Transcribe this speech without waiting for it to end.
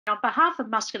On behalf of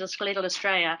Musculoskeletal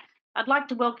Australia, I'd like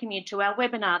to welcome you to our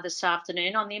webinar this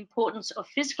afternoon on the importance of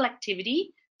physical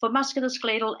activity for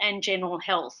musculoskeletal and general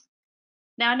health.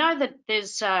 Now, I know that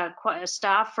there's quite a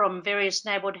staff from various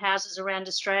neighbourhood houses around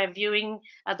Australia viewing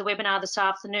the webinar this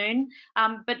afternoon,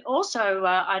 but also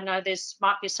I know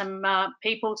might be some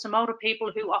people, some older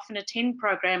people who often attend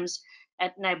programs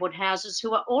at neighbourhood houses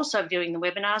who are also viewing the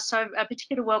webinar, so a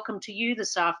particular welcome to you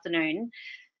this afternoon.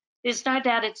 There's no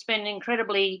doubt it's been an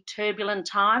incredibly turbulent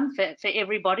time for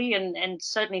everybody and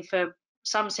certainly for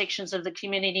some sections of the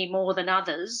community more than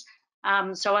others.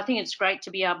 So I think it's great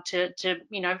to be able to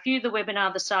view the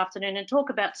webinar this afternoon and talk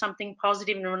about something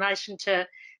positive in relation to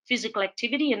physical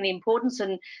activity and the importance.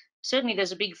 And certainly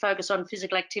there's a big focus on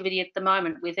physical activity at the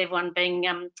moment with everyone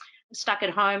being stuck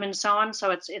at home and so on. So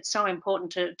it's so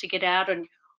important to get out and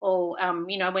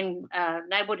when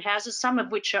neighbourhood houses, some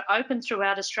of which are open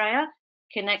throughout Australia,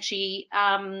 can actually,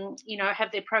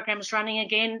 have their programs running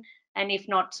again, and if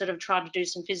not, sort of try to do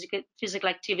some physical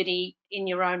activity in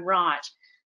your own right.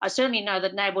 I certainly know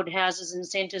that neighbourhood houses and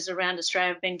centres around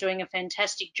Australia have been doing a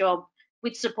fantastic job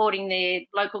with supporting their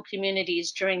local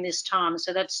communities during this time,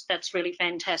 so that's really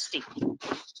fantastic.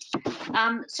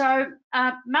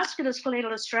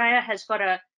 Musculoskeletal Australia has got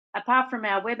apart from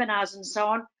our webinars and so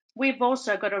on, we've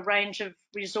also got a range of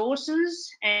resources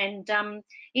and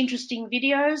interesting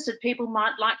videos that people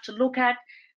might like to look at.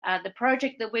 The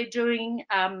project that we're doing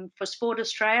for Sport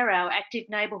Australia, our Active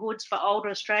Neighbourhoods for Older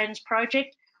Australians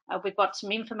project, we've got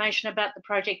some information about the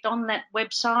project on that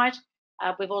website.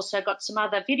 We've also got some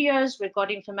other videos, we've got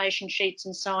information sheets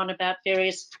and so on about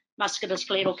various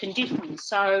musculoskeletal conditions.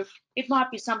 So it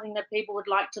might be something that people would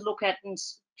like to look at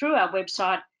through our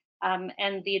website,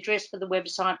 and the address for the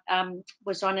website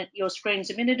was on your screens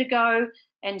a minute ago,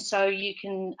 and so you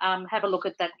can have a look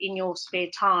at that in your spare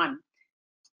time.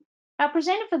 Our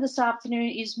presenter for this afternoon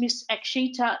is Miss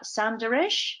Akshita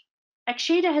Sundaresh.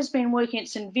 Akshita has been working at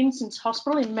St Vincent's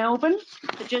Hospital in Melbourne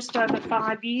for just over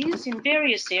 5 years in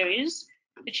various areas,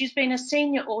 but she's been a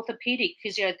senior orthopaedic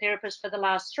physiotherapist for the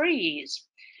last 3 years.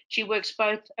 She works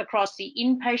both across the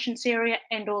inpatients area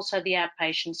and also the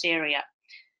outpatients area.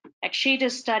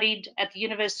 Akshita studied at the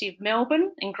University of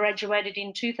Melbourne and graduated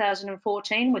in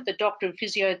 2014 with a Doctor of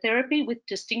Physiotherapy with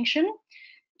distinction.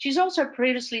 She's also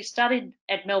previously studied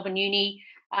at Melbourne Uni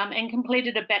and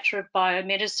completed a Bachelor of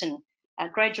Biomedicine,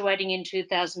 graduating in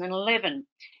 2011.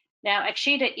 Now,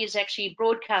 Akshita is actually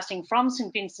broadcasting from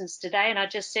St Vincent's today, and I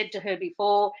just said to her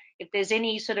before, if there's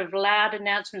any sort of loud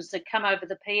announcements that come over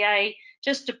the PA,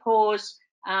 just to pause.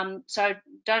 So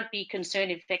don't be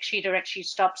concerned if Akshita actually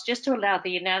stops, just to allow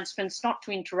the announcements, not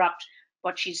to interrupt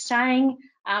what she's saying.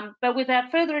 But without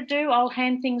further ado, I'll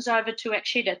hand things over to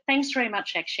Akshita. Thanks very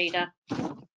much, Akshita.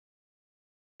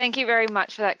 Thank you very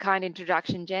much for that kind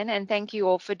introduction, Jen, and thank you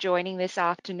all for joining this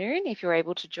afternoon, if you're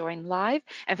able to join live,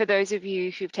 and for those of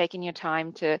you who've taken your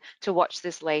time to watch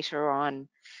this later on.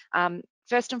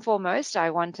 First and foremost,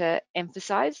 I want to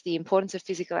emphasize the importance of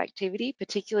physical activity,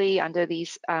 particularly under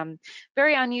these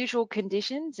very unusual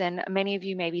conditions, and many of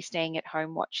you may be staying at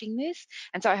home watching this.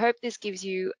 And so I hope this gives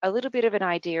you a little bit of an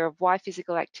idea of why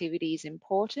physical activity is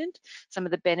important, some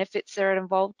of the benefits that are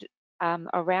involved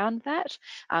around that,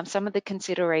 some of the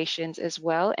considerations as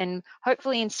well, and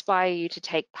hopefully inspire you to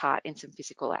take part in some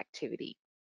physical activity.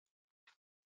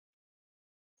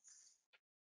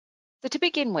 So to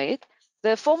begin with,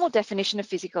 the formal definition of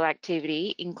physical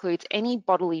activity includes any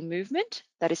bodily movement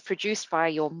that is produced by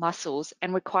your muscles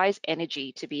and requires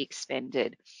energy to be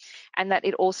expended, and that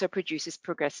it also produces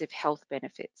progressive health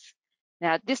benefits.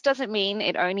 Now, this doesn't mean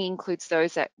it only includes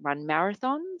those that run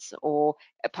marathons or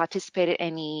participate in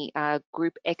any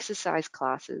group exercise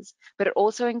classes, but it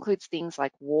also includes things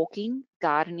like walking,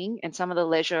 gardening, and some of the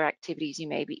leisure activities you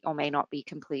may be or may not be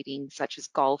completing, such as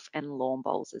golf and lawn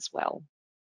bowls as well.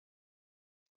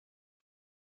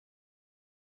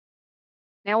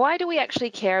 Now, why do we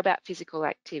actually care about physical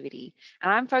activity?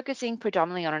 And I'm focusing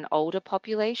predominantly on an older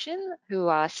population who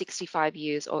are 65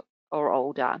 years or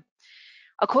older.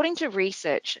 According to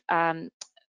research,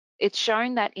 it's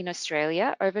shown that in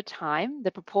Australia, over time,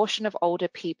 the proportion of older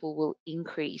people will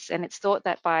increase. And it's thought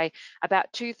that by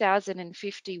about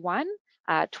 2051,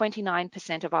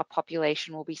 29% of our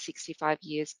population will be 65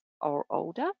 years or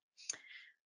older.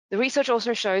 The research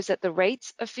also shows that the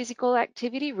rates of physical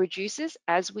activity reduces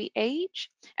as we age,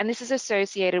 and this is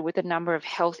associated with a number of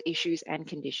health issues and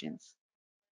conditions.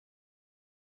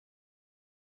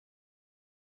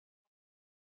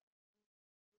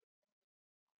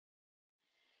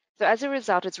 So as a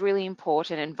result, it's really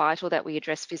important and vital that we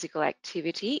address physical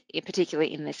activity,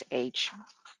 particularly in this age.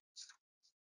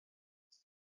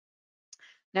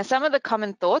 Now, some of the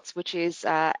common thoughts, which is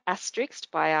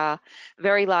asterisked by a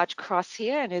very large cross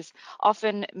here and is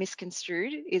often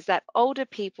misconstrued, is that older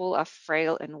people are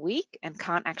frail and weak and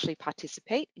can't actually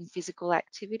participate in physical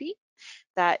activity,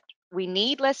 that we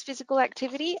need less physical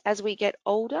activity as we get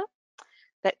older,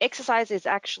 that exercise is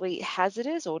actually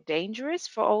hazardous or dangerous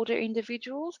for older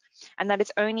individuals, and that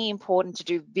it's only important to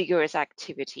do vigorous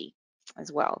activity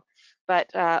as well. But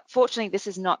fortunately, this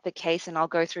is not the case, and I'll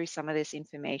go through some of this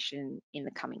information in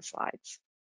the coming slides.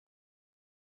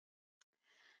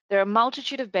 There are a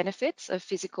multitude of benefits of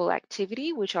physical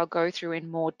activity, which I'll go through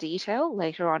in more detail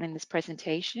later on in this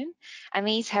presentation, and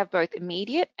these have both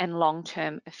immediate and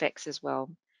long-term effects as well.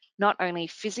 Not only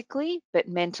physically, but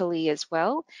mentally as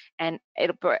well, and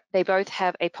they both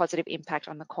have a positive impact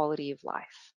on the quality of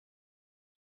life.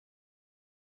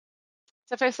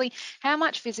 So firstly, how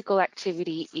much physical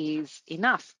activity is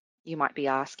enough, you might be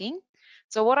asking?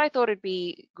 So what I thought it'd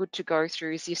be good to go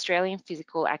through is the Australian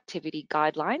Physical Activity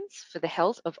Guidelines for the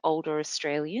health of older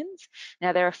Australians.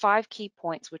 Now, there are 5 key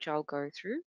points which I'll go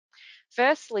through.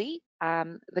 Firstly,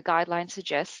 the guideline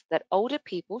suggests that older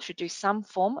people should do some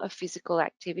form of physical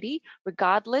activity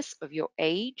regardless of your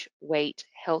age, weight,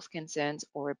 health concerns,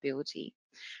 or ability.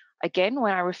 Again,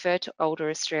 when I refer to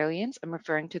older Australians, I'm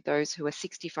referring to those who are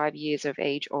 65 years of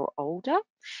age or older.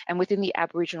 And within the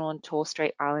Aboriginal and Torres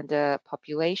Strait Islander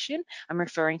population, I'm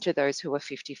referring to those who are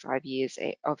 55 years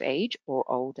of age or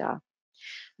older.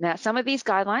 Now, some of these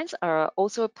guidelines are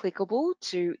also applicable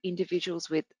to individuals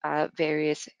with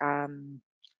various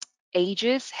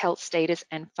ages, health status,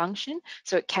 and function,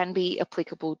 so it can be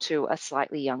applicable to a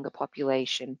slightly younger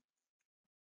population.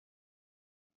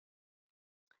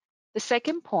 The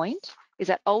second point is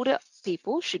that older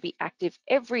people should be active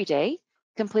every day,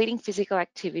 completing physical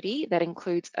activity that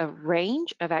includes a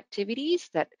range of activities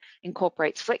that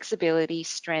incorporates flexibility,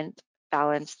 strength,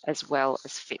 balance, as well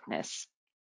as fitness.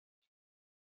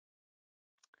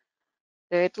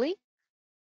 Thirdly,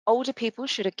 older people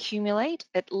should accumulate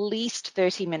at least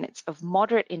 30 minutes of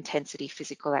moderate intensity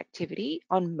physical activity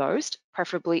on most,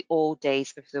 preferably all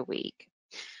days of the week.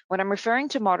 When I'm referring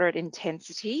to moderate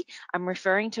intensity, I'm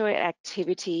referring to an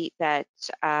activity that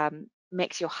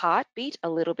makes your heart beat a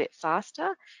little bit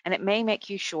faster, and it may make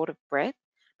you short of breath,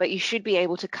 but you should be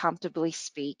able to comfortably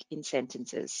speak in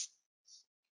sentences.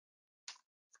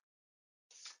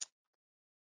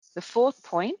 The fourth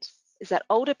point is that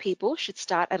older people should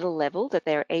start at a level that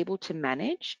they are able to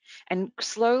manage and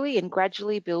slowly and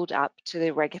gradually build up to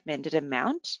the recommended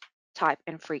amount, type,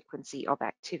 and frequency of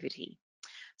activity.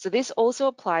 So this also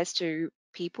applies to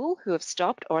people who have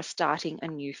stopped or are starting a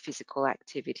new physical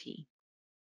activity.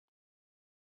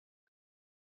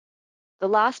 The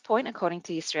last point, according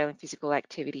to the Australian Physical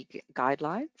Activity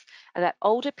Guidelines, are that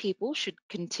older people should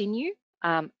continue,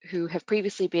 who have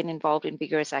previously been involved in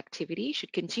vigorous activity,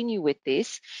 should continue with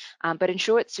this, but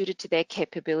ensure it's suited to their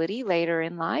capability later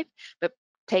in life, but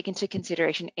take into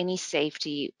consideration any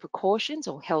safety precautions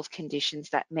or health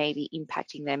conditions that may be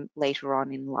impacting them later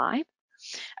on in life.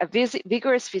 A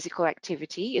vigorous physical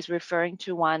activity is referring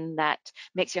to one that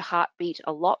makes your heart beat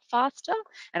a lot faster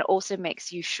and also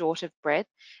makes you short of breath.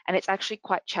 And it's actually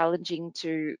quite challenging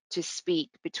to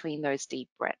speak between those deep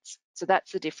breaths. So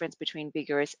that's the difference between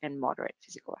vigorous and moderate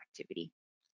physical activity.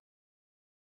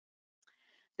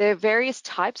 There are various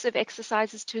types of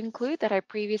exercises to include that I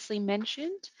previously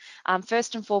mentioned.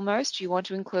 First and foremost, you want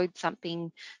to include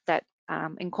something that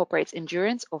incorporates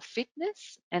endurance or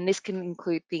fitness, and this can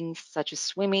include things such as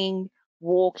swimming,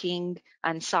 walking,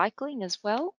 and cycling as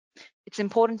well. It's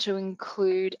important to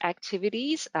include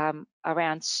activities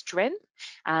around strength,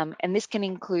 and this can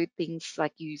include things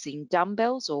like using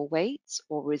dumbbells or weights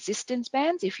or resistance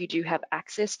bands if you do have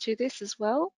access to this as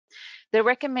well. The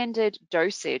recommended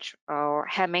dosage, or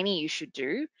how many you should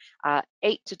do, are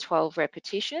 8 to 12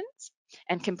 repetitions,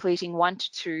 and completing 1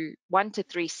 to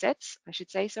 3 sets, I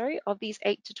should say, sorry, of these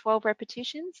 8 to 12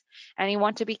 repetitions, and you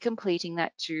want to be completing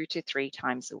that 2 to 3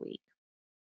 times a week.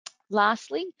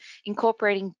 Lastly,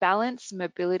 incorporating balance,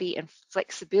 mobility, and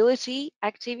flexibility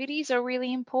activities are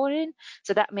really important.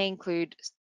 So that may include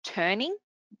turning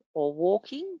or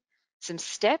walking, some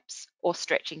steps, or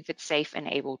stretching if it's safe and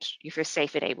if you're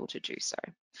safe and able to do so.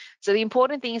 So the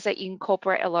important thing is that you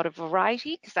incorporate a lot of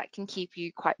variety, because that can keep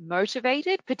you quite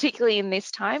motivated, particularly in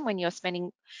this time when you're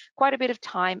spending quite a bit of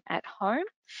time at home.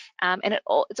 And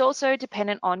it's also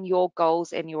dependent on your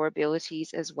goals and your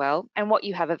abilities as well, and what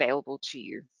you have available to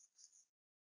you.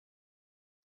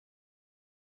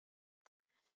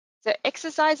 So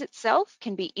exercise itself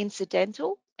can be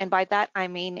incidental, and by that I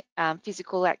mean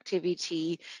physical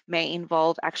activity may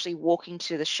involve actually walking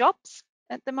to the shops,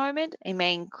 at the moment. It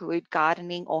may include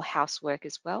gardening or housework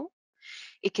as well.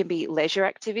 It can be leisure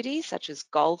activities such as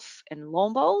golf and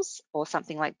lawn bowls or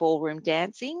something like ballroom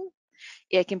dancing.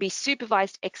 It can be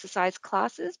supervised exercise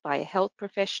classes by a health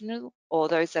professional or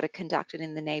those that are conducted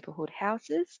in the neighbourhood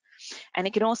houses. And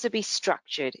it can also be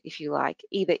structured, if you like,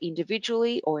 either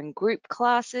individually or in group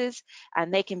classes,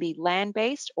 and they can be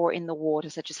land-based or in the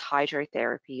water, such as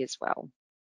hydrotherapy as well.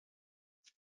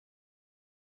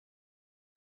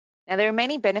 Now, there are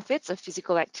many benefits of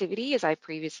physical activity, as I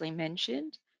previously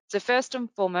mentioned. So first and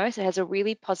foremost, it has a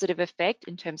really positive effect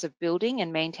in terms of building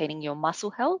and maintaining your muscle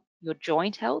health, your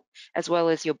joint health, as well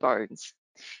as your bones.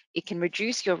 It can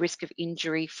reduce your risk of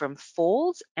injury from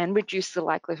falls and reduce the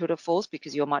likelihood of falls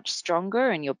because you're much stronger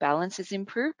and your balance is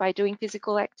improved by doing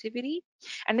physical activity.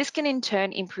 And this can in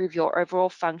turn improve your overall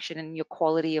function and your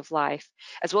quality of life,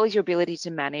 as well as your ability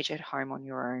to manage at home on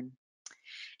your own.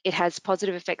 It has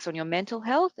positive effects on your mental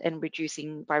health and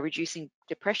reducing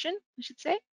depression, I should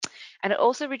say. And it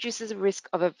also reduces the risk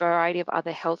of a variety of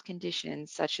other health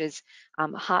conditions such as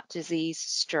heart disease,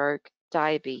 stroke,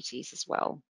 diabetes as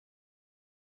well.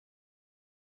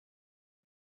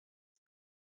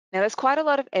 Now, there's quite a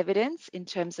lot of evidence in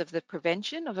terms of the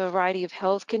prevention of a variety of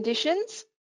health conditions,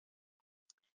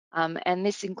 and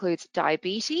this includes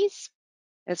diabetes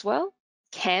as well,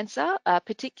 cancer,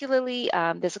 particularly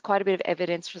there's quite a bit of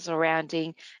evidence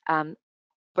surrounding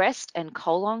breast and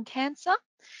colon cancer.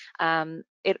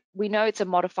 We know it's a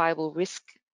modifiable risk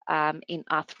in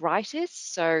arthritis.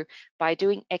 So by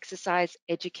doing exercise,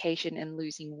 education, and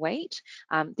losing weight,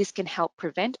 this can help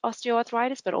prevent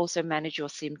osteoarthritis, but also manage your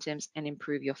symptoms and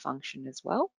improve your function as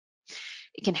well.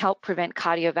 It can help prevent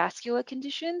cardiovascular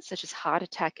conditions such as heart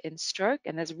attack and stroke,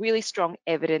 and there's really strong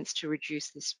evidence to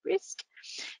reduce this risk.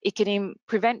 It can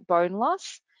prevent bone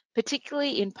loss,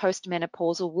 particularly in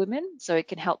postmenopausal women, so it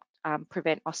can help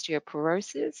prevent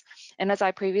osteoporosis. And as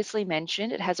I previously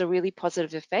mentioned, it has a really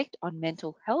positive effect on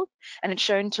mental health, and it's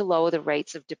shown to lower the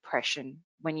rates of depression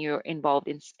when you're involved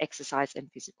in exercise and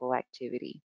physical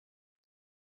activity.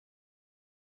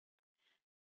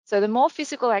 So the more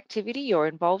physical activity you're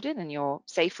involved in and you're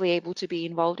safely able to be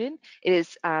involved in, it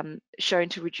is shown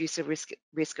to reduce the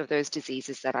risk of those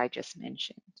diseases that I just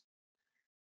mentioned.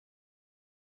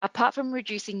 Apart from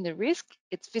reducing the risk,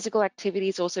 its physical activity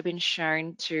has also been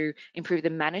shown to improve the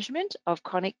management of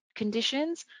chronic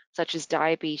conditions such as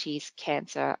diabetes,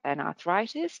 cancer, and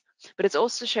arthritis, but it's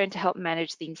also shown to help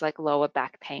manage things like lower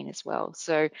back pain as well.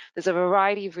 So there's a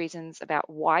variety of reasons about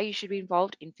why you should be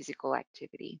involved in physical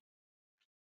activity.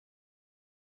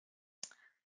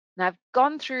 Now, I've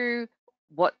gone through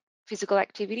what physical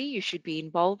activity you should be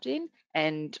involved in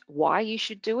and why you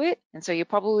should do it. And so you're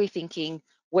probably thinking,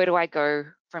 where do I go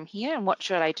from here and what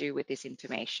should I do with this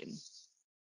information?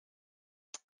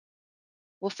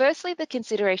 Well, firstly, the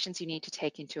considerations you need to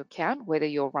take into account, whether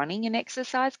you're running an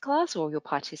exercise class or you're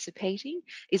participating,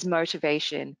 is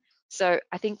motivation. So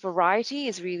I think variety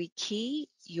is really key.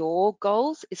 Your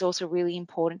goals is also really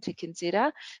important to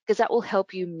consider because that will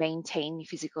help you maintain your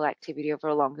physical activity over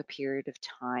a longer period of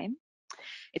time.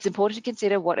 It's important to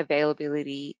consider what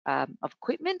availability of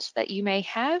equipment that you may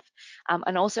have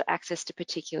and also access to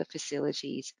particular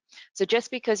facilities. So just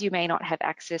because you may not have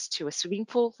access to a swimming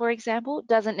pool, for example,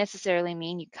 doesn't necessarily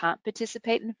mean you can't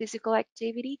participate in a physical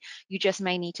activity. You just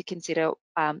may need to consider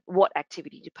what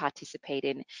activity to participate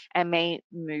in and may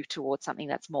move towards something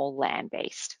that's more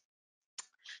land-based.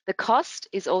 The cost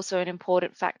is also an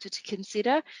important factor to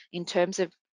consider in terms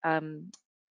of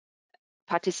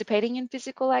participating in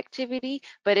physical activity,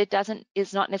 but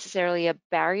is not necessarily a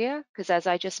barrier because as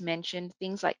I just mentioned,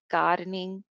 things like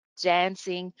gardening,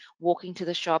 dancing, walking to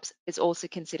the shops is also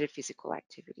considered physical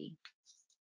activity.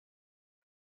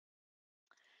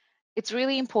 It's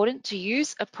really important to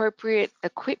use appropriate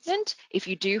equipment if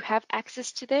you do have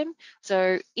access to them.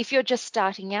 So if you're just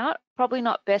starting out, probably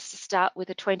not best to start with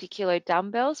a 20-kilo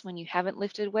dumbbells when you haven't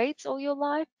lifted weights all your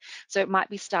life. So it might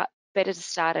be better to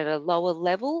start at a lower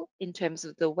level in terms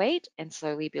of the weight and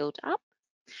slowly build up.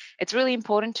 It's really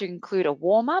important to include a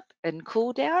warm up and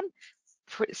cool down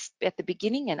at the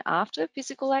beginning and after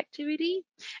physical activity,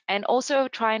 and also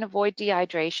try and avoid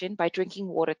dehydration by drinking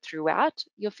water throughout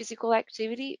your physical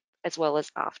activity as well as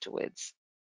afterwards.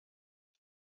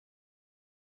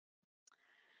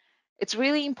 It's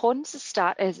really important to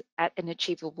start at an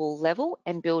achievable level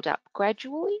and build up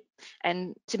gradually,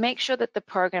 and to make sure that the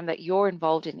program that you're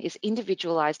involved in is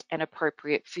individualized and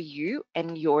appropriate for you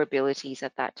and your abilities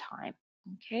at that time.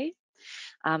 Okay.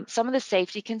 Some of the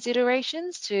safety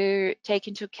considerations to take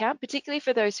into account, particularly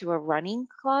for those who are running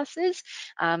classes,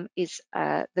 is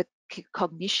the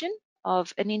cognition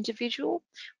of an individual,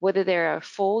 whether there are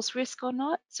falls risk or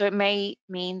not. So it may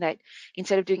mean that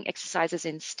instead of doing exercises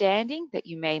in standing, that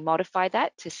you may modify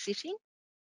that to sitting.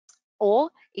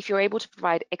 Or if you're able to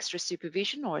provide extra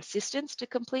supervision or assistance to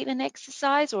complete an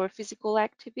exercise or a physical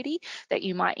activity, that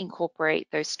you might incorporate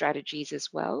those strategies as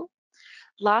well.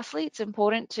 Lastly, it's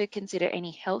important to consider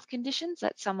any health conditions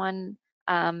that someone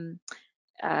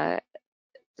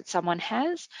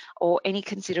has, or any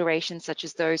considerations such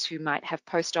as those who might have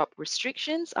post-op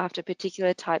restrictions after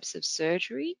particular types of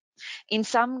surgery. In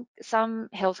some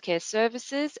healthcare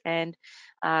services, and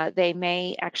they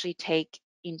may actually take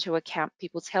into account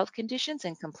people's health conditions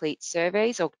and complete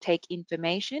surveys or take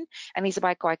information, and these are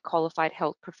by qualified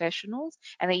health professionals,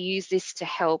 and they use this to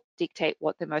help dictate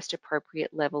what the most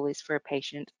appropriate level is for a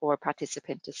patient or a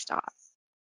participant to start.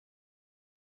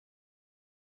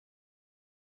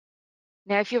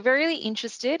 Now, if you're really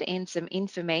interested in some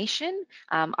information,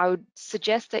 I would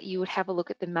suggest that you would have a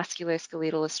look at the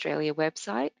Musculoskeletal Australia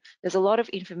website. There's a lot of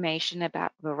information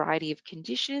about a variety of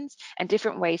conditions and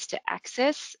different ways to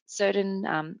access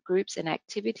certain groups and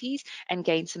activities and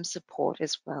gain some support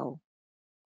as well.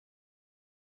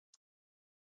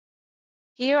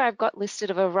 Here I've got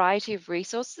listed a variety of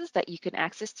resources that you can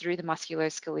access through the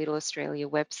Musculoskeletal Australia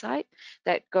website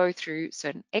that go through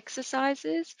certain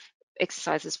exercises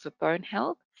for bone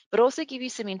health, but also give you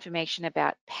some information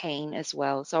about pain as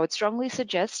well. So I would strongly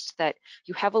suggest that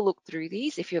you have a look through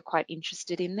these if you're quite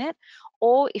interested in that,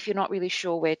 or if you're not really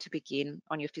sure where to begin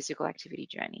on your physical activity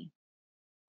journey.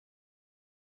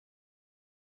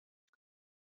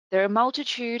 There are a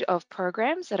multitude of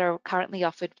programs that are currently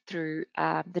offered through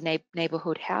the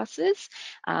neighbourhood houses.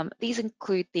 These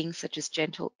include things such as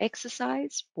gentle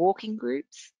exercise, walking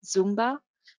groups, Zumba,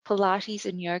 Pilates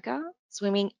and yoga,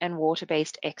 swimming and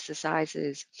water-based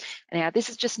exercises. Now, this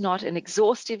is just not an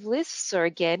exhaustive list. So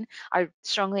again, I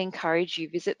strongly encourage you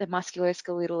visit the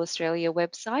Musculoskeletal Australia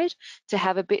website to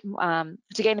have a bit, to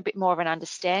gain a bit more of an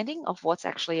understanding of what's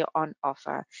actually on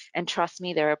offer. And trust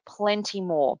me, there are plenty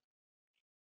more.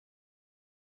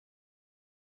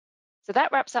 So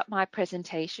that wraps up my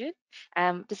presentation.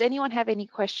 Does anyone have any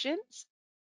questions?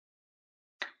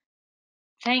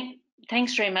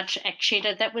 Thanks very much,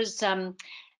 Akshita. That was,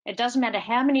 it doesn't matter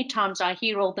how many times I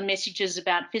hear all the messages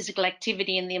about physical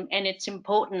activity and its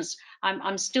importance,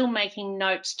 I'm still making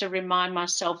notes to remind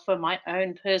myself for my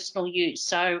own personal use.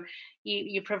 So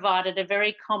you provided a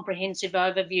very comprehensive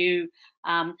overview.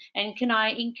 And can I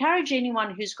encourage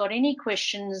anyone who's got any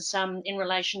questions in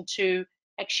relation to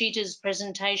Akshita's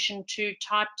presentation to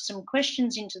type some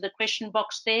questions into the question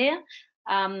box there.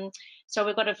 So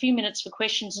we've got a few minutes for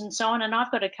questions and so on, and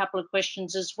I've got a couple of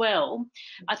questions as well.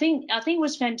 I think it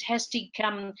was fantastic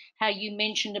how you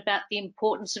mentioned about the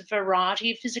importance of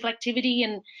variety of physical activity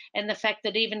and the fact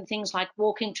that even things like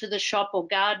walking to the shop or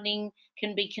gardening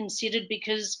can be considered,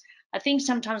 because I think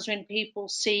sometimes when people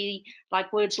see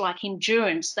like words like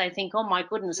endurance, they think, oh my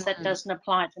goodness, that doesn't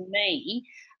apply to me.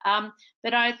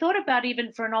 But I thought about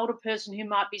even for an older person who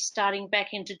might be starting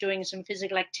back into doing some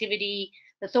physical activity,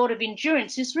 the thought of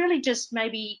endurance is really just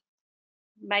maybe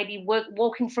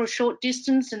walking for a short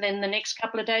distance and then the next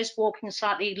couple of days walking a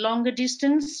slightly longer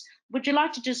distance. Would you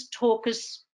like to just talk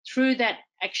us through that,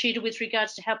 Akshita, with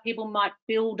regards to how people might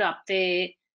build up their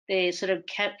sort of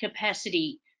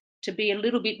capacity to be a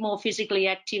little bit more physically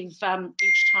active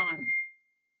each time?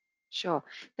 Sure.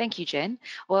 Thank you, Jen.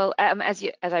 Well, as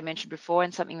I mentioned before,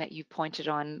 and something that you pointed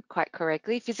on quite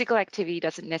correctly, physical activity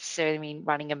doesn't necessarily mean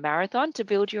running a marathon to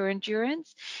build your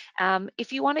endurance.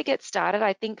 If you want to get started,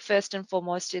 I think first and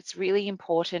foremost, it's really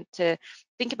important to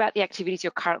think about the activities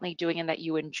you're currently doing and that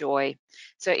you enjoy.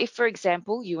 So if, for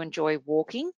example, you enjoy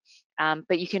walking,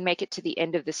 but you can make it to the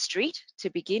end of the street to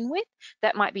begin with,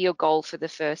 that might be your goal for the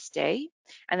first day.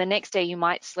 And the next day, you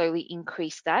might slowly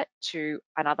increase that to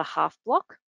another half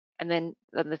block. And then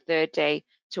on the third day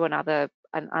to another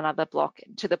block,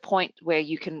 to the point where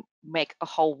you can make a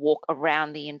whole walk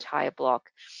around the entire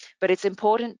block. But it's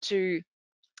important to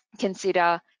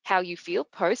consider how you feel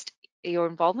post your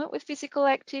involvement with physical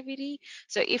activity.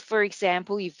 So if, for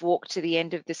example, you've walked to the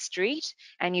end of the street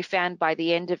and you found by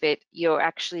the end of it,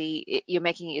 it's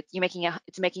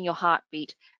making your heart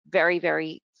beat very,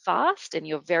 very fast, and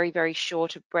you're very, very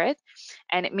short of breath,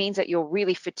 and it means that you're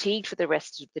really fatigued for the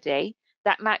rest of the day,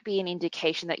 that might be an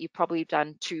indication that you've probably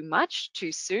done too much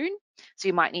too soon. So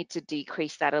you might need to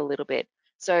decrease that a little bit.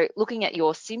 So looking at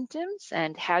your symptoms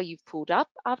and how you've pulled up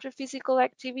after physical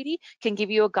activity can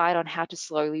give you a guide on how to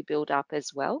slowly build up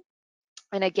as well.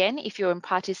 And again, if you're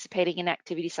participating in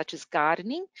activities such as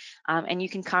gardening, and you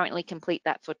can currently complete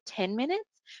that for 10 minutes,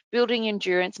 Building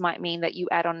endurance might mean that you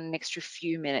add on an extra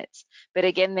few minutes, but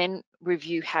again, then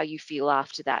review how you feel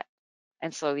after that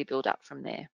and slowly build up from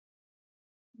there.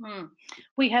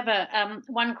 We have a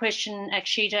one question,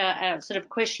 Akshita, a sort of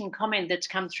question comment that's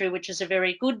come through, which is a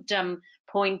very good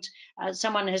point.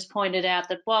 Someone has pointed out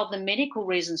that while the medical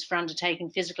reasons for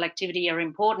undertaking physical activity are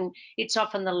important, it's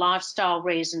often the lifestyle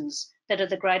reasons that are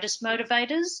the greatest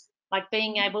motivators, like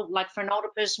being able, like for an older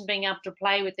person, being able to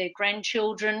play with their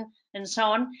grandchildren and so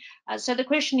on. So the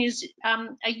question is,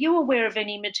 are you aware of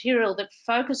any material that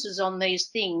focuses on these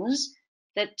things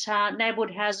that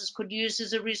neighbourhood houses could use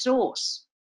as a resource?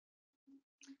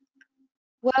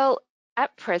 Well,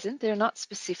 at present, there are not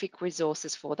specific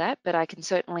resources for that, but I can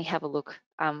certainly have a look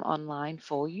online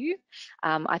for you.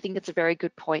 I think it's a very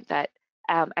good point that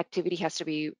activity has to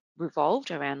be revolved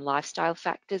around lifestyle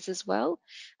factors as well.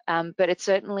 But it's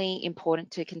certainly important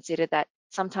to consider that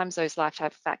sometimes those lifestyle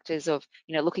factors of,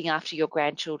 looking after your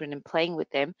grandchildren and playing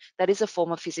with them, that is a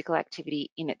form of physical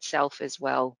activity in itself as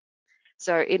well.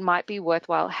 So it might be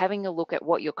worthwhile having a look at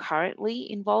what you're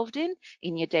currently involved in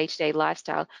your day-to-day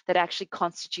lifestyle that actually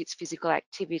constitutes physical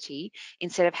activity,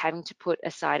 instead of having to put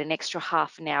aside an extra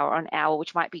half an hour or an hour,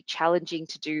 which might be challenging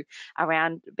to do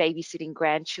around babysitting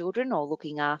grandchildren or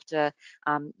looking after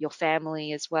your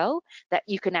family as well, that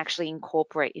you can actually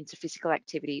incorporate into physical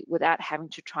activity without having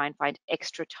to try and find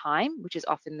extra time, which is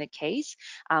often the case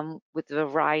with the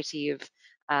variety of,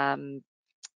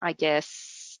 I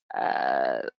guess,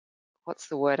 what's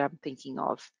the word I'm thinking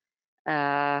of?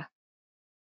 I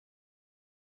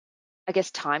guess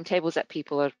timetables that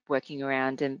people are working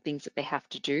around and things that they have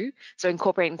to do. So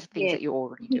incorporating the things Yeah. that you're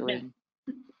already doing.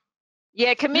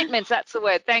 Yeah, commitments, that's the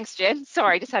word. Thanks, Jen.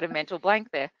 Sorry, just had a mental blank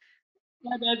there.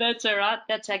 No, that's all right.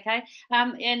 That's okay.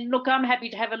 And look, I'm happy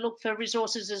to have a look for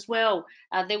resources as well.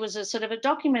 There was a sort of a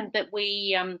document that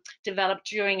we developed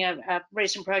during a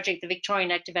recent project, the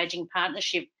Victorian Active Ageing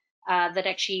Partnership, that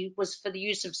actually was for the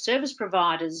use of service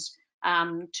providers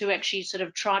to actually sort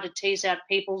of try to tease out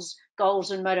people's goals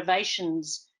and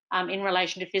motivations in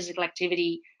relation to physical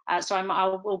activity. So I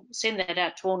will send that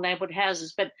out to all neighbourhood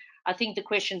houses. But I think the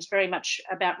question is very much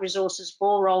about resources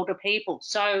for older people.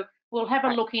 So we'll have a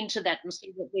Right. look into that and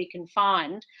see what we can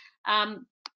find.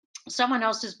 Someone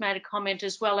else has made a comment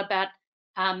as well about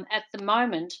at the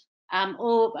moment,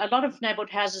 or a lot of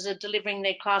neighbourhood houses are delivering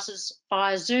their classes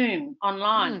via Zoom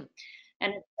online.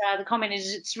 And the comment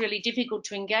is it's really difficult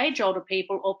to engage older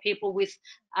people or people with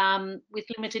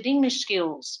limited English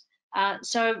skills.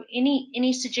 So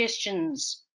any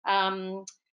suggestions how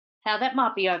that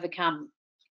might be overcome?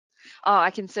 Oh, I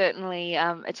can certainly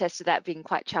attest to that being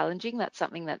quite challenging. That's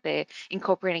something that they're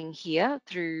incorporating here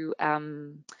through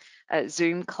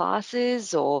Zoom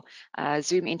classes or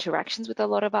Zoom interactions with a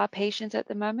lot of our patients at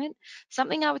the moment.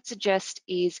 Something I would suggest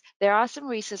is there are some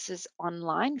resources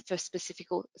online for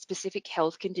specific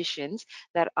health conditions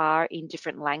that are in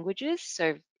different languages.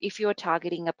 So if you're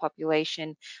targeting a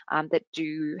population that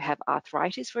do have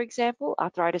arthritis, for example,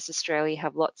 Arthritis Australia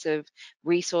have lots of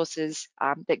resources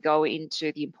that go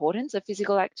into the importance of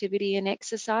physical activity and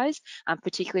exercise,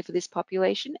 particularly for this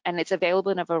population, and it's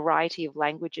available in a variety of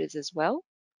languages as well.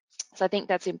 So I think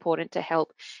that's important to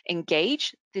help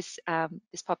engage this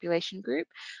population group.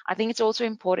 I think it's also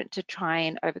important to try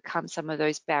and overcome some of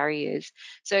those barriers.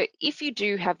 So if you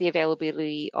do have the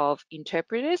availability of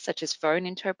interpreters, such as phone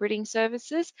interpreting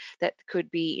services, that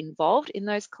could be involved in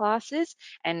those classes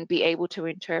and be able to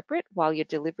interpret while you're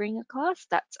delivering a class,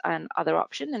 that's another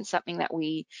option and something that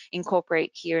we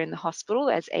incorporate here in the hospital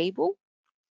as able.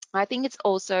 I think it's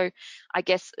also, I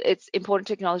guess, it's important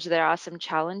to acknowledge there are some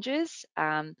challenges.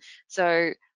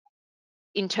 So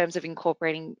in terms of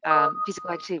incorporating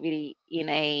physical activity in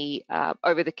a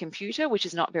over the computer, which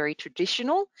is not very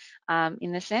traditional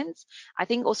in the sense. I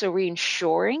think also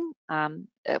reassuring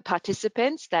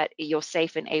participants that you're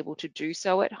safe and able to do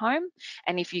so at home.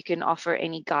 And if you can offer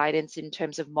any guidance in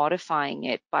terms of modifying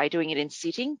it by doing it in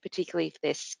sitting, particularly if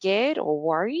they're scared or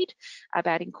worried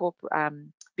about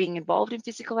being involved in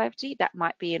physical activity, that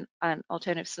might be an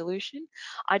alternative solution.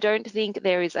 I don't think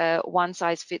there is a one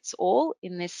size fits all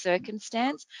in this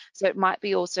circumstance. So it might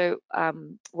be also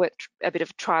worth a bit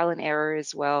of trial and error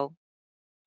as well.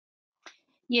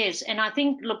 Yes, and I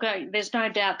think, look, there's no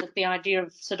doubt that the idea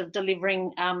of sort of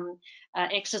delivering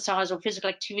exercise or physical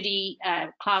activity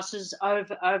classes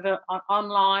over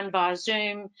online via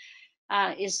Zoom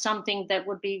is something that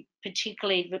would be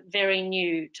particularly very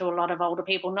new to a lot of older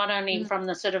people, not only from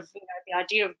the sort of the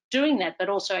idea of doing that, but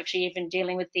also actually even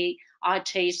dealing with the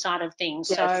IT side of things.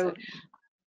 Yes. So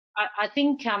I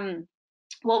think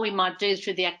what we might do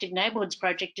through the Active Neighbourhoods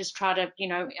project is try to,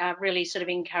 really sort of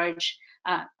encourage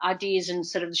ideas and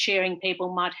sort of sharing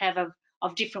people might have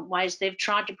of different ways they've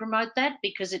tried to promote that,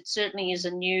 because it certainly is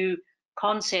a new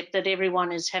concept that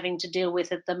everyone is having to deal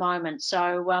with at the moment.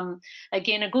 So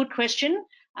again, a good question,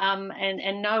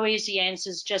 and no easy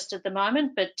answers just at the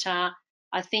moment, but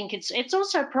I think it's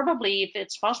also probably, if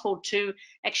it's possible, to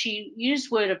actually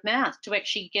use word of mouth to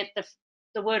actually get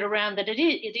the word around that it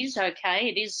is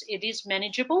okay, it is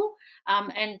manageable,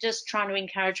 and just trying to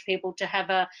encourage people to have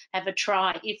a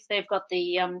try if they've got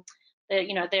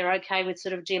they're okay with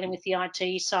sort of dealing with the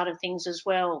IT side of things as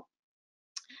well.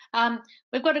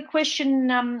 We've got a question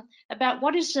about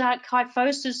what is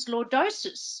kyphosis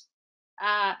lordosis.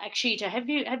 Akshita, have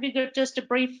you got just a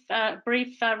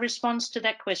brief response to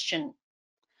that question?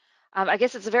 I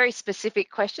guess it's a very specific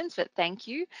question, but thank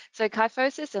you. So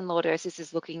kyphosis and lordosis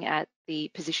is looking at the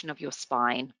position of your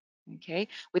spine. Okay,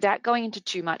 without going into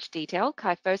too much detail,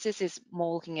 kyphosis is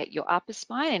more looking at your upper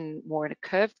spine and more in a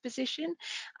curved position.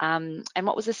 And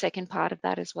what was the second part of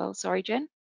that as well? Sorry, Jen.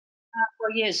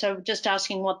 Well, yeah. So just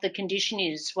asking what the condition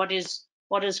is. What is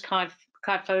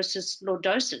kyphosis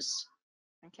lordosis?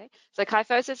 Okay, so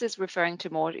kyphosis is referring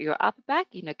to more your upper back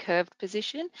in a curved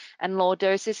position, and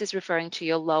lordosis is referring to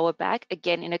your lower back,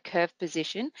 again in a curved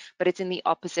position, but it's in the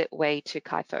opposite way to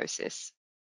kyphosis.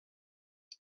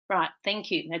 Right, thank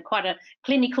you. Now, quite a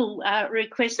clinical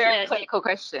request. Very clinical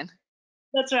question.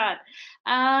 That's right.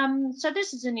 So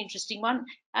this is an interesting one.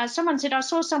 Someone said, I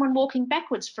saw someone walking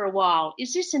backwards for a while.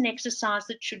 Is this an exercise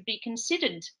that should be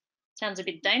considered? Sounds a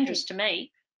bit dangerous to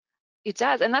me. It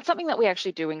does, and that's something that we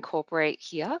actually do incorporate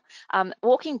here.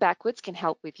 Walking backwards can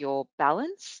help with your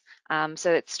balance,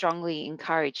 so it's strongly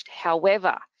encouraged.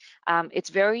 However, it's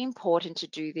very important to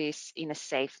do this in a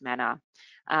safe manner.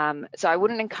 So I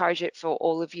wouldn't encourage it for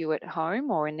all of you at home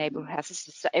or in neighbourhood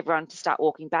houses, everyone to start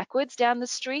walking backwards down the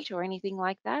street or anything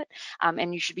like that.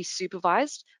 And you should be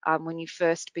supervised when you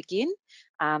first begin,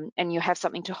 and you have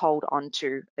something to hold on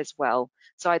to as well.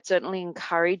 So I'd certainly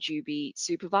encourage you be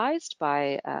supervised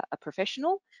by a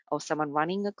professional or someone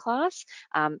running a class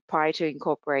prior to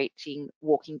incorporating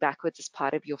walking backwards as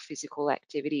part of your physical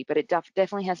activity. But it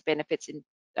definitely has benefits in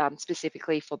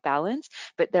specifically for balance,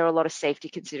 but there are a lot of safety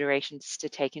considerations to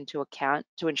take into account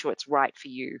to ensure it's right for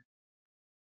you.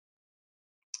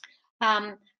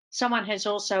 Someone has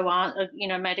also,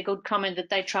 made a good comment that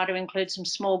they try to include some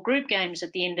small group games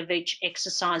at the end of each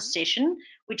exercise session,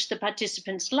 which the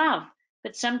participants love,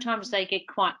 but sometimes they get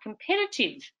quite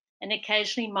competitive and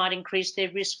occasionally might increase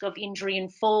their risk of injury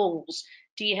and falls.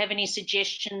 Do you have any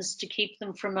suggestions to keep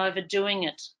them from overdoing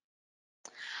it?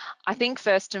 I think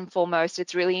first and foremost,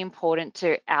 it's really important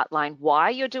to outline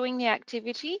why you're doing the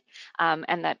activity,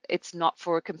 and that it's not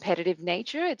for a competitive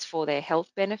nature, it's for their health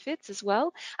benefits as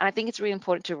well. And I think it's really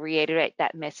important to reiterate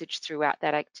that message throughout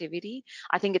that activity.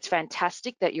 I think it's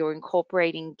fantastic that you're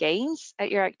incorporating games at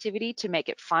your activity to make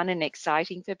it fun and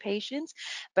exciting for patients,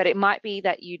 but it might be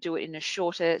that you do it in a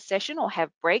shorter session or have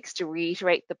breaks to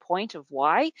reiterate the point of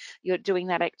why you're doing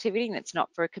that activity, and it's not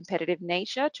for a competitive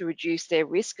nature, to reduce their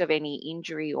risk of any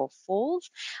injury or falls.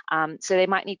 So they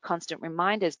might need constant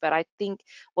reminders, but I think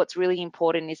what's really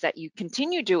important is that you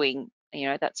continue doing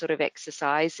that sort of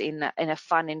exercise in a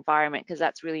fun environment, because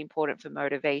that's really important for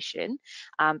motivation.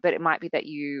 But it might be that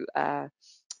you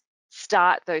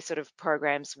start those sort of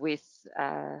programs with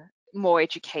more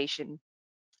education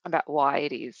about why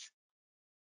it is.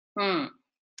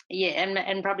 Yeah,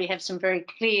 and probably have some very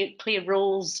clear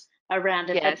rules around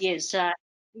it. But Yes. yes,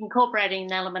 incorporating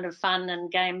an element of fun and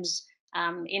games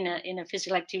in a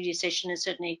physical activity session is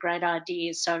certainly a great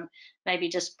idea. So maybe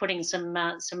just putting some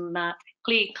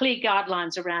clear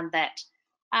guidelines around that.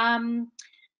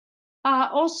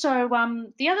 Also,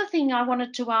 the other thing I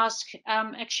wanted to ask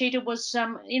Akshita was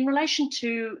in relation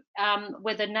to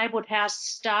whether neighbourhood house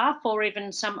staff or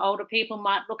even some older people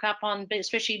might look up on,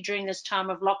 especially during this time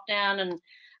of lockdown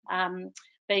and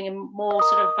being more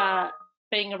sort of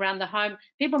being around the home,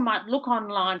 people might look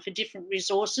online for different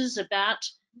resources about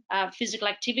physical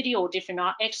activity or different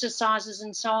exercises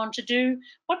and so on to do.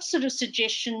 What sort of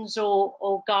suggestions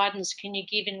or guidance can you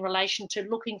give in relation to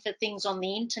looking for things on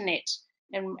the internet?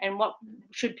 And what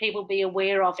should people be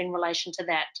aware of in relation to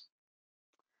that?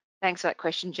 Thanks for that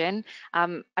question, Jen.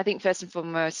 I think first and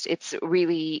foremost, it's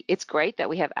great that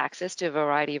we have access to a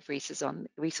variety of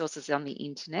resources on the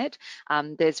internet.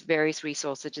 There's various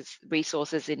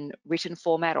resources in written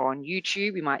format or on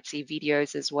YouTube. You might see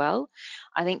videos as well.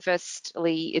 I think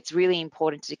firstly, it's really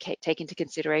important to take into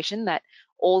consideration that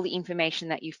all the information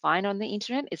that you find on the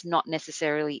internet is not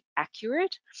necessarily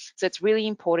accurate. So it's really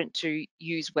important to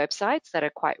use websites that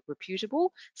are quite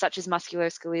reputable, such as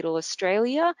Musculoskeletal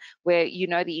Australia, where you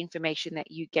know the information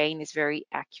that you gain is very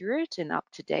accurate and up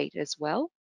to date as well.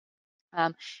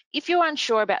 If you're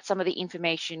unsure about some of the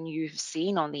information you've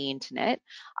seen on the internet,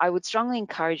 I would strongly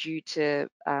encourage you to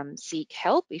seek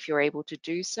help if you're able to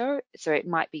do so. So it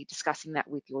might be discussing that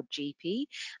with your GP.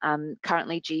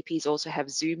 Currently, GPs also have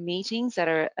Zoom meetings that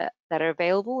are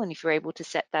available, and if you're able to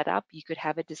set that up, you could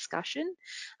have a discussion.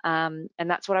 And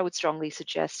that's what I would strongly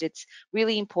suggest. It's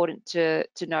really important to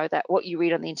know that what you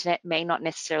read on the internet may not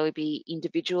necessarily be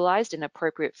individualized and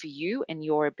appropriate for you and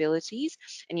your abilities,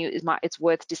 and it's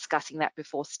worth discussing that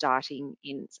before starting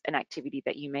in an activity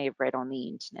that you may have read on the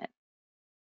internet.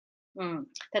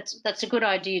 That's a good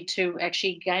idea to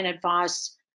actually gain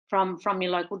advice from your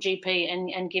local GP,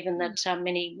 and given that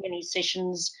many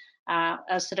sessions are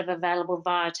sort of available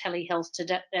via telehealth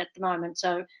at the moment,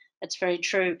 so that's very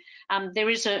true.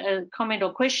 There is a comment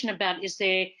or question about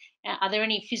are there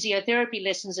any physiotherapy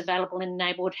lessons available in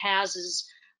neighbourhood houses?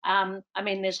 I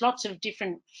mean, there's lots of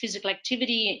different physical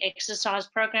activity exercise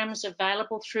programs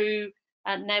available through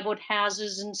neighbourhood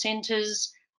houses and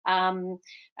centres.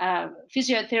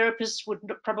 Physiotherapists would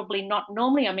probably not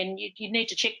normally. I mean, you need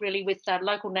to check really with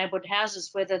local neighbourhood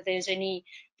houses whether there's any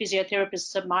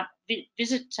physiotherapists that might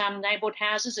visit neighbourhood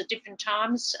houses at different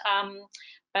times.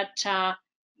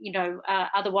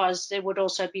 Otherwise there would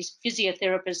also be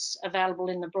physiotherapists available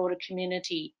in the broader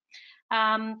community.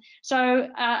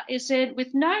 Is there,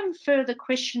 with no further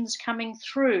questions coming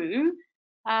through,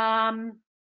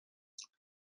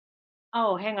 oh,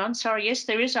 hang on, sorry, yes,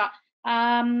 there is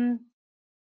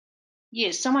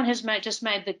yes, someone has just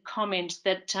made the comment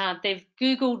that they've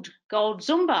Googled Gold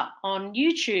Zumba on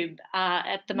YouTube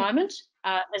at the moment,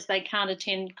 as they can't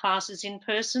attend classes in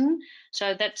person.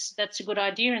 So that's a good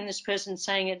idea. And this person's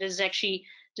saying it is actually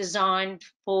designed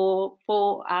for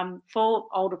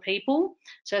older people.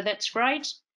 So that's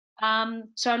great.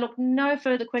 So look, no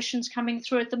further questions coming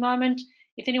through at the moment.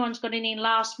 If anyone's got any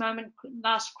last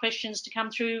questions to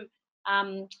come through,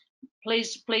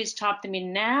 please type them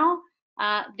in now.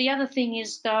 The other thing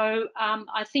is, though,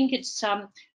 I think it's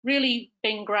really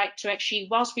been great to actually,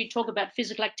 whilst we talk about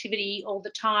physical activity all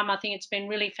the time, I think it's been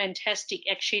really fantastic,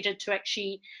 Akshita, to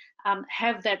actually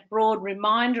have that broad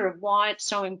reminder of why it's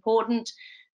so important,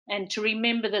 and to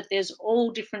remember that there's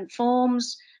all different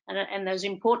forms, and those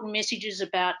important messages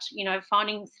about,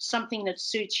 finding something that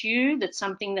suits you, that's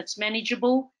something that's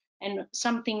manageable, and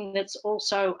something that's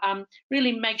also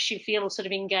really makes you feel sort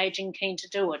of engaged and keen to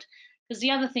do it. Because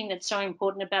the other thing that's so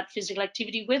important about physical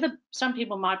activity, whether some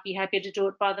people might be happy to do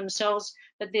it by themselves,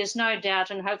 but there's no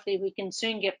doubt, and hopefully we can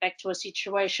soon get back to a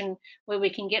situation where we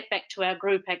can get back to our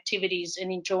group activities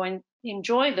and enjoy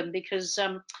them, because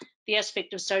the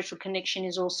aspect of social connection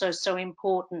is also so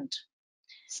important.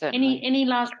 Certainly. Any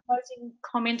last closing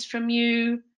comments from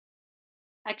you,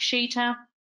 Akshita?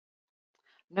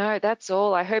 No, that's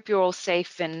all. I hope you're all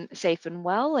safe and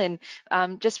well, and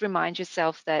just remind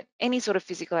yourself that any sort of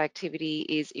physical activity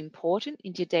is important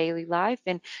in your daily life,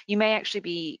 and you may actually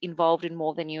be involved in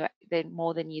more than you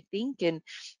think, and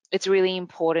it's really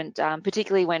important,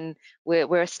 particularly when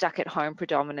we're stuck at home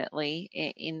predominantly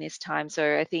in this time.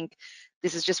 So I think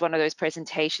this is just one of those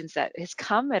presentations that has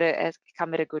come at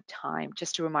a good time,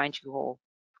 just to remind you all.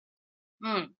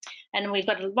 And we've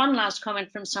got one last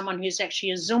comment from someone who's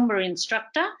actually a Zumba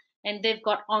instructor, and they've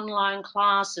got online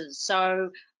classes.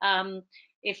 So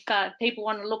if people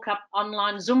want to look up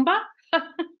online Zumba,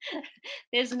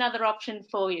 there's another option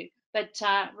for you. But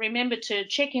remember to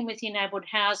check in with your neighbourhood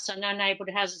house. I know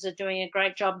neighbourhood houses are doing a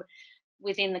great job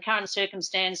within the current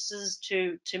circumstances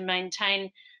to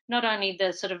maintain not only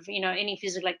the sort of, any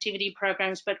physical activity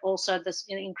programs, but also this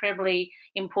incredibly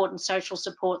important social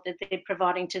support that they're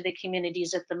providing to their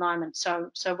communities at the moment. So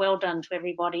well done to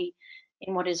everybody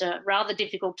in what is a rather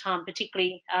difficult time,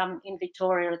 particularly in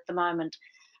Victoria at the moment,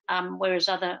 whereas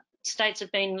other states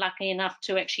have been lucky enough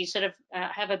to actually sort of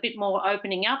have a bit more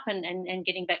opening up and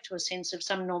getting back to a sense of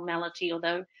some normality,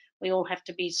 although we all have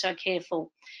to be so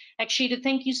careful. Akshita,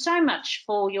 thank you so much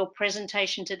for your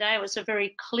presentation today. It was a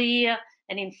very clear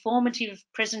and informative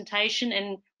presentation,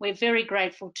 and we're very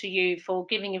grateful to you for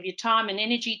giving of your time and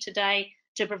energy today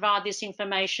to provide this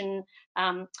information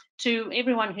to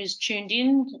everyone who's tuned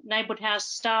in, neighbourhood house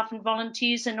staff and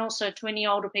volunteers, and also to any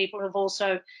older people who have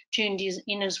also tuned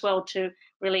in as well to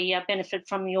really benefit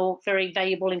from your very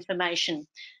valuable information.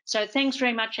 So thanks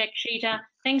very much, Akshita.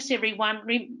 Thanks, everyone.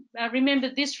 Remember,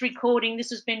 this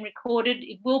has been recorded.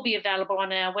 It will be available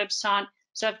on our website.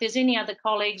 So if there's any other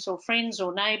colleagues or friends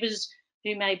or neighbours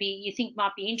who maybe you think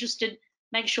might be interested,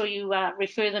 make sure you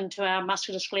refer them to our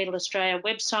Musculoskeletal Australia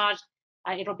website.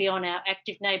 It'll be on our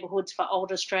Active Neighbourhoods for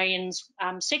Older Australians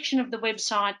section of the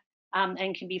website,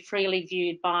 and can be freely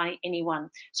viewed by anyone.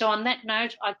 So on that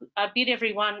note, I bid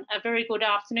everyone a very good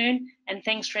afternoon, and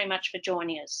thanks very much for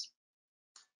joining us.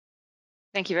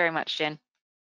 Thank you very much, Jen.